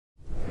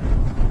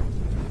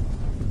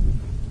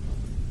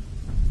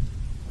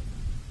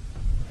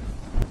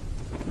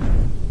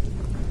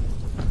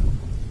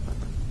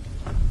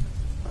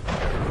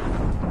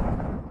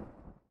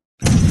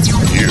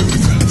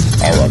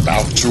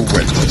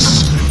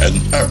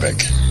An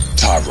epic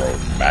Tyro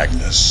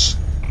Magnus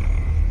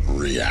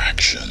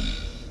reaction.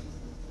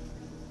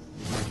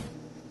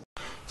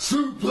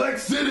 Suplex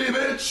City,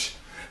 bitch!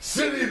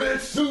 City, bitch!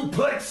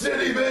 Suplex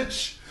City,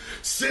 bitch!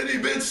 City,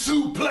 bitch!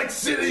 Suplex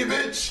City,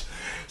 bitch!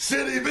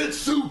 City, bitch!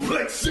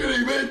 Suplex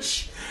City,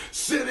 bitch!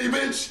 City,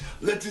 bitch!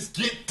 Let's just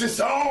get this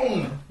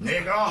on,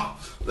 nigga!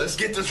 Let's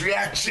get this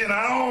reaction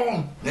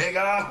on,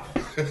 nigga!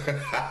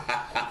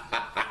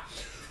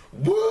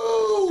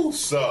 Woo!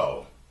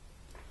 So,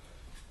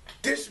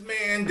 this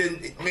man,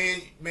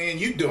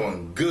 you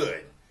doing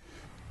good.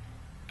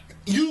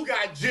 You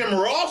got Jim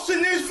Ross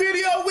in this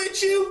video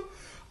with you?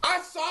 I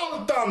saw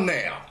the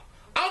thumbnail.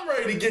 I'm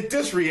ready to get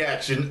this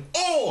reaction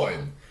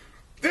on.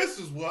 This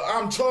is what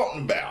I'm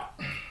talking about.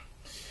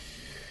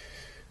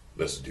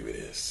 Let's do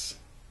this.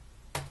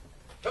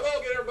 Hello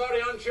again, everybody.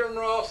 I'm Jim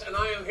Ross, and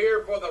I am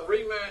here for the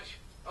rematch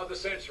of the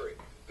century.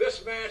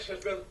 This match has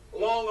been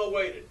long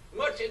awaited,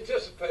 much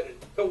anticipated.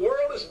 The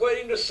world is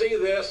waiting to see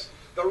this,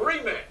 the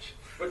rematch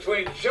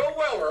between Joe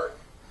Weller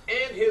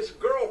and his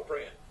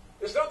girlfriend.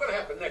 It's not going to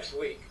happen next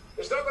week.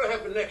 It's not going to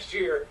happen next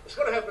year. It's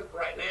going to happen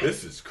right now.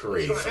 This is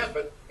crazy. It's going to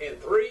happen in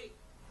 3,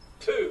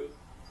 2,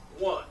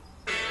 1.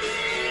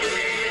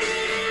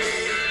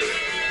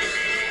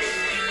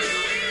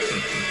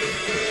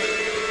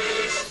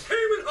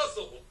 Human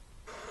hustle.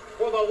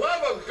 For the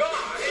love of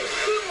God,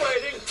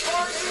 exfoliating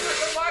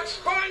is like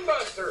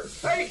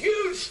Spinebuster. A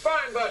huge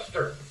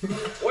Spinebuster.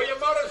 Well, you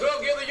might as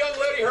well give the young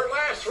lady her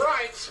last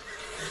rites.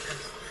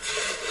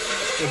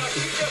 She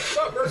just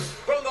suffered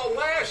from the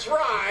last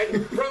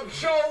ride from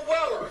Joe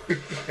Weller.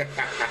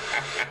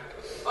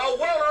 A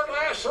Weller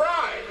last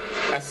ride.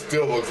 That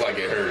still looks like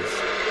it hurts.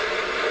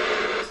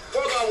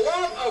 For the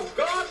love of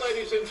God,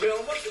 ladies and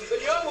gentlemen, the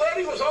young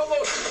lady was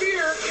almost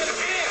speared in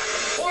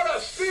half. What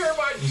a spear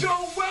by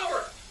Joe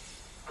Weller.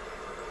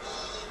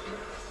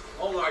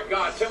 Oh my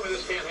God, tell me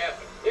this can't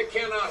happen. It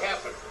cannot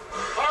happen.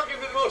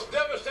 Arguably the most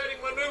devastating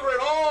maneuver in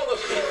all the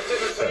sports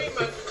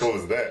entertainment. What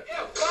was that?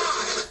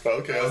 F5.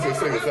 Okay, I was going to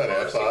say, what's that,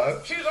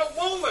 F5? She's a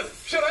woman.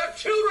 She'll have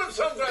children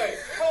someday.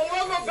 For the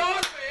love of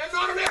God, man,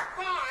 not an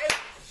F5.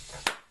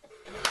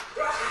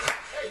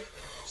 Hey,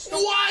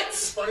 What?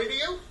 funny to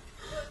you?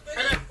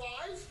 An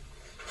F5?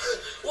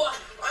 Well,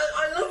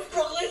 I love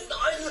Brock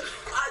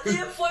Lesnar. The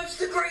F5's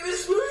the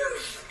greatest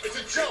move. It's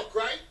a joke,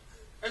 right?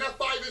 An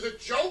F5 is a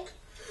joke?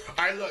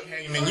 Alright, look,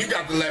 Heyman, you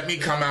got to let me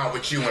come out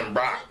with you and I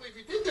Brock can't believe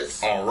you did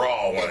this. on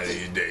Raw one of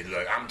these days.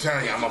 Look, I'm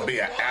telling you, I'm going to be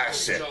an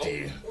asset to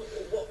you.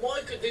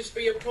 Why could this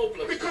be a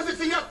problem? Because it's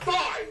the F5.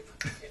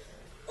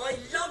 I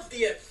love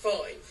the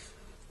F5.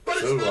 But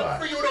it's So not I.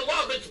 for you to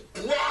love. It's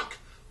Brock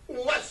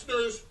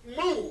Lesnar's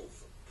move.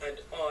 And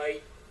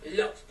I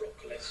love Brock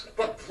Lesnar.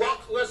 But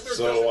Brock Lesnar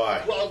So do I.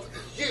 doesn't love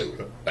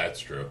you. That's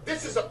true.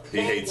 This is a He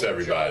problem, hates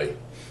everybody. Joe.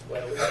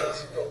 Well,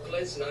 there's Brock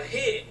Lesnar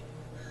here.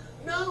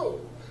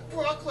 No,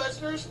 Brock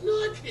Lesnar's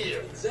not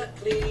here.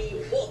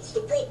 Exactly. What's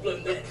the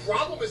problem The then?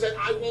 problem is that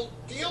I won't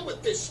deal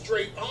with this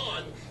straight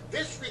on.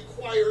 This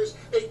requires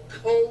a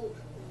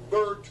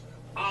covert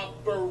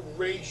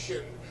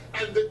operation.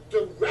 And the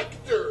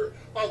director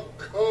of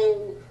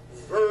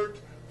covert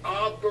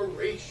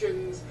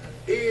operations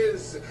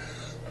is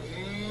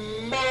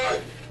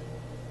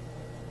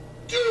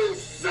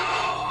Medusa!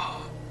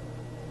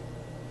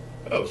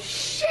 Oh,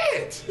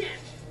 shit! Yes,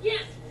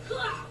 yes.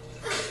 Ha!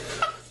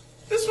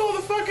 This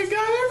motherfucker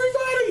got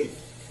everybody!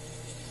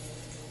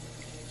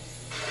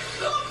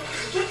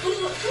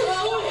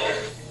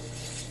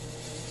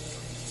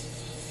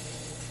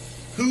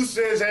 Who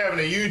says having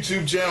a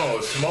YouTube channel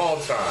is small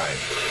time?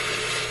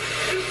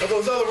 Are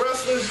those other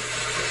wrestlers?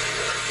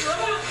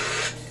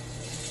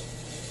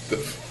 The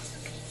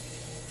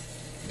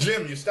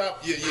Jim, you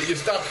stop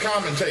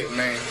commentating,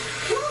 man.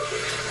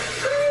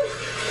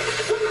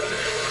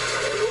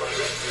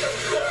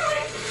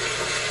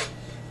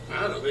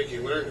 I don't think he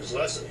learned his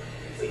lesson.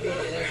 Human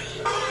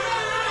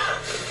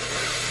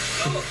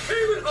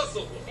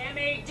hustle.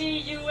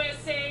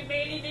 MAD-USA,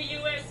 made in the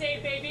USA,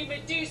 baby.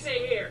 Medusa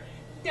here.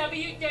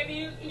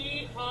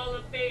 WWE Hall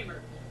of Famer.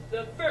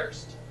 The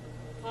first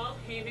Paul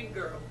Heyman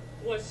girl.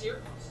 What's your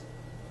house?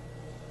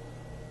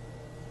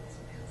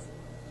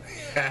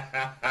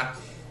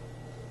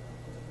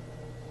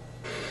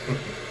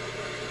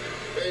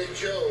 Hey,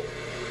 Joe,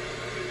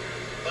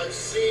 I've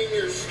seen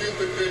your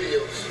stupid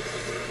videos.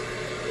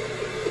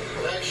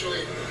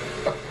 Actually,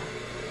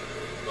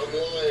 I'm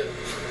lying.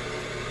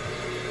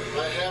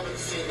 I haven't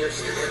seen your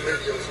stupid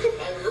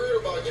videos. I've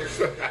heard about your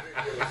stupid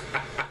videos.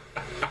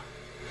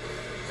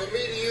 From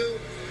me to you,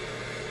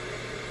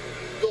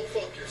 go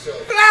fuck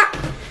yourself.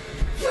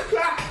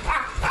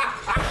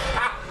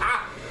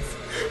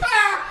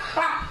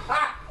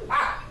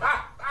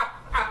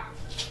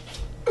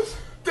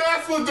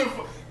 That's what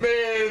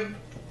man,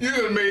 you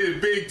done made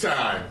it big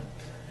time.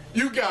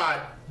 You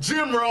got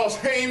Jim Ross,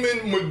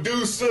 Heyman,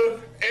 Medusa,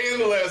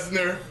 and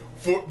Lesnar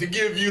to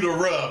give you the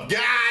rub.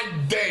 God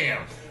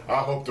damn. I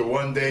hope to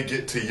one day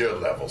get to your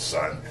level,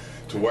 son,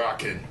 to where I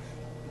can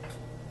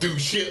do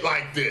shit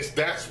like this.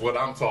 That's what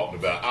I'm talking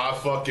about. I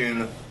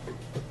fucking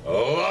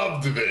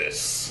loved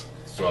this.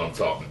 what I'm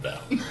talking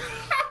about.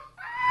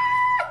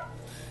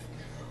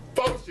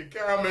 Post your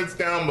comments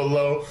down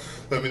below.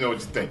 Let me know what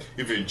you think.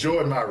 If you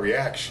enjoyed my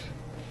reaction,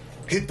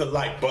 hit the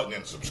like button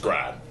and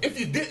subscribe. If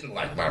you didn't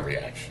like my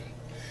reaction,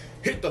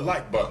 hit the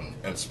like button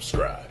and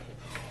subscribe.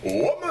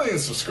 1 million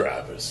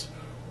subscribers.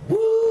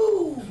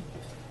 Woo!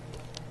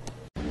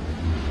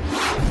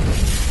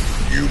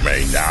 You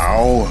may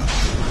now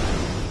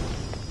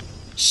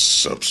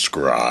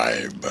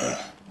subscribe.